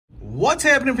What's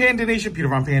happening, Panda Nation? Peter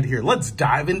Von Panda here. Let's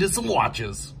dive into some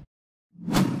watches.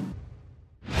 And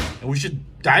we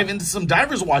should dive into some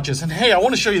divers watches. And hey, I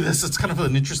want to show you this. It's kind of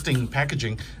an interesting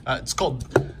packaging. It's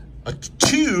called a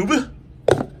tube.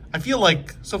 I feel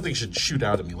like something should shoot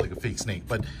out at me like a fake snake,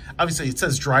 but obviously it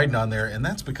says Dryden on there, and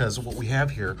that's because what we have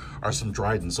here are some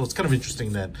Dryden. So it's kind of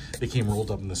interesting that they came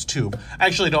rolled up in this tube. I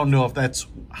actually don't know if that's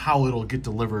how it'll get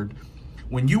delivered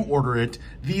when you order it.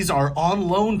 These are on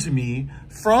loan to me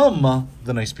from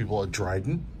the nice people at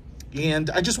Dryden, and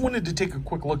I just wanted to take a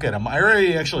quick look at them. I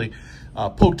already actually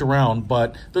poked around,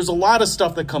 but there's a lot of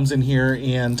stuff that comes in here,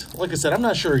 and like I said, I'm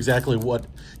not sure exactly what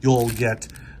you'll get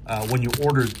when you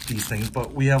order these things,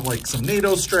 but we have like some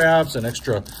NATO straps and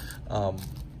extra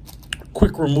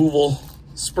quick removal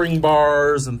spring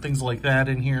bars and things like that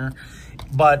in here.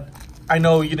 But I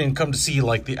know you didn't come to see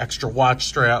like the extra watch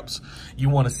straps. You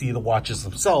want to see the watches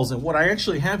themselves. And what I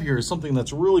actually have here is something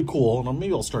that's really cool. And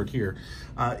maybe I'll start here.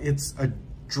 It's a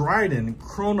Dryden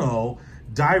Chrono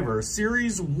Diver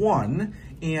Series 1.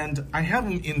 And I have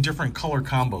them in different color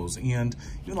combos. And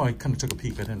even though I kind of took a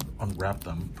peek, I didn't unwrap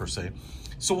them per se.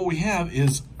 So what we have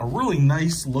is a really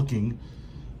nice looking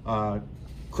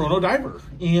Chrono Diver.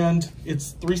 And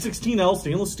it's 316L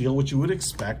stainless steel, which you would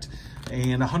expect.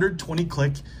 And 120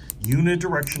 click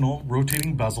unidirectional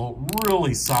rotating bezel,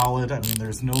 really solid. I mean,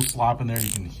 there's no slop in there.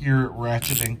 You can hear it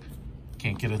ratcheting.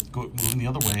 Can't get it moving the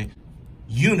other way.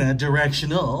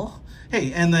 Unidirectional.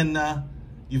 Hey, and then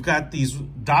you've got these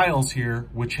dials here,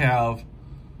 which have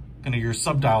kind of your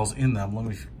subdials in them. Let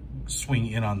me swing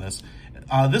in on this.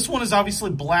 This one is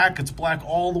obviously black. It's black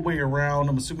all the way around.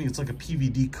 I'm assuming it's like a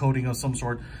PVD coating of some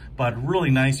sort, but really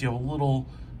nice. You have a little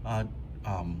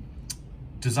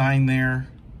design there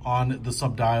on the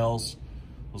subdials,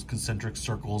 those concentric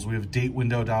circles. We have a date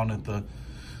window down at the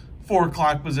 4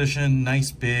 o'clock position,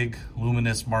 nice big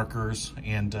luminous markers,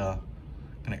 and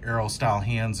kind of arrow style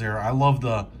hands there. I love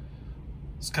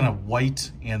it's kind of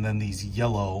white and then these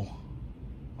yellow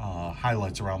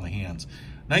highlights around the hands.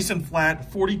 Nice and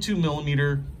flat, 42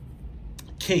 millimeter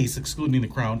case, excluding the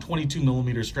crown, 22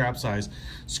 millimeter strap size,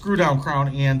 screw down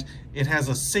crown, and it has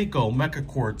a Seiko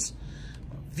Mechaquartz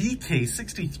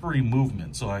VK63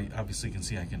 movement. So I obviously can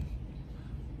see I can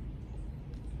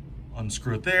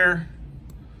unscrew it there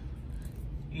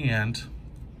and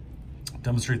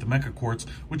demonstrate the Mechaquartz,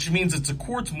 which means it's a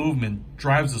quartz movement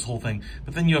drives this whole thing,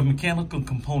 but then you have mechanical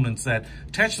components that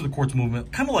attach to the quartz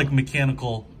movement, kind of like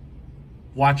mechanical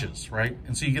watches, right?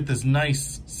 And so you get this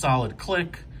nice solid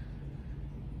click.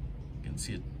 You can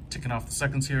see it ticking off the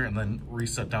seconds here, and then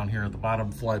reset down here at the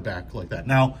bottom, fly back like that.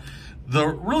 Now, the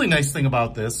really nice thing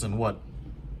about this, and what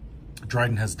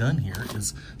Dryden has done here,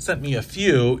 is sent me a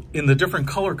few in the different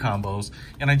color combos,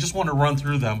 and I just want to run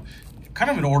through them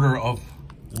kind of in order of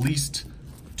least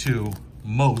to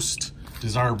most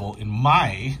desirable, in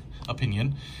my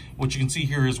opinion. What you can see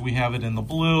here is we have it in the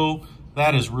blue.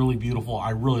 That is really beautiful. I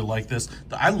really like this.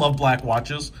 I love black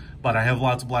watches, but I have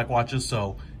lots of black watches,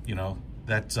 so, you know,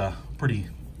 that's pretty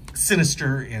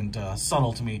sinister and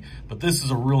subtle to me. But this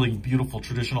is a really beautiful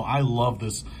traditional. I love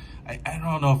this. I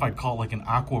don't know if I'd call it like an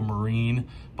aquamarine,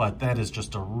 but that is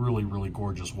just a really, really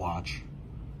gorgeous watch.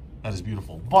 That is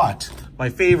beautiful. But my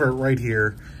favorite right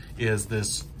here is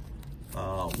this,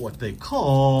 what they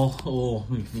call, let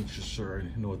me make sure I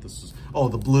know what this is. Oh,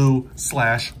 the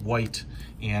blue/white.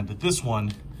 And this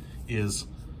one is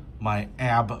my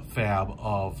fab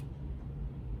of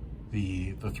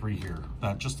the three here.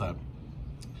 Just that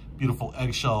beautiful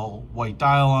eggshell white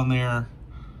dial on there,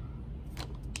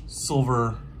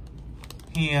 silver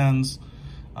hands,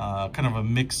 kind of a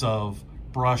mix of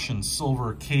brush and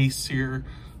silver case here.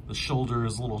 The shoulder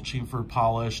is a little chamfered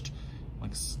polished,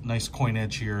 like nice coin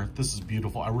edge here. This is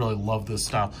beautiful. I really love this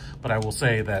style, but I will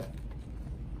say that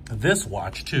this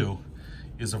watch too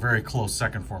is a very close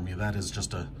second for me. That is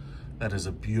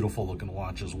a beautiful looking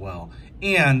watch as well.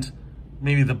 And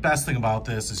maybe the best thing about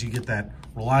this is you get that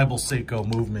reliable Seiko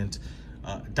movement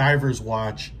diver's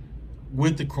watch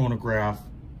with the chronograph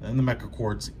and the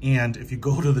Mechaquartz. And if you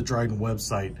go to the Dryden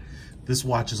website, this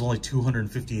watch is only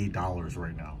 $258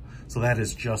 right now. So that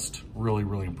is just really,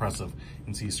 really impressive. You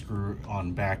can see a screw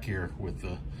on back here with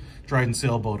the Dryden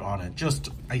sailboat on it. Just,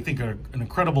 I think, an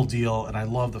incredible deal, and I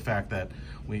love the fact that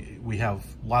we have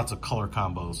lots of color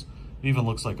combos. It even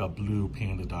looks like a blue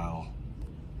panda dial.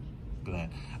 Look at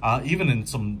that. Even in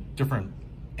some different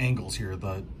angles here,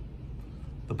 the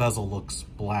bezel looks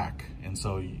black, and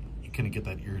so you kind of get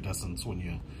that iridescence when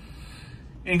you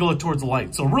angle it towards the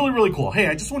light. So really, really cool. Hey,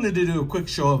 I just wanted to do a quick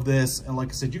show of this, and like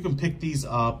I said, you can pick these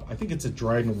up. I think it's at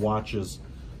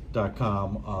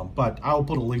drydenwatches.com, but I'll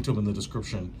put a link to them in the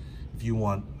description if you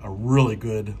want a really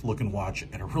good looking watch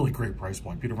at a really great price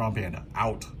point. Peter Von Panda,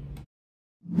 out.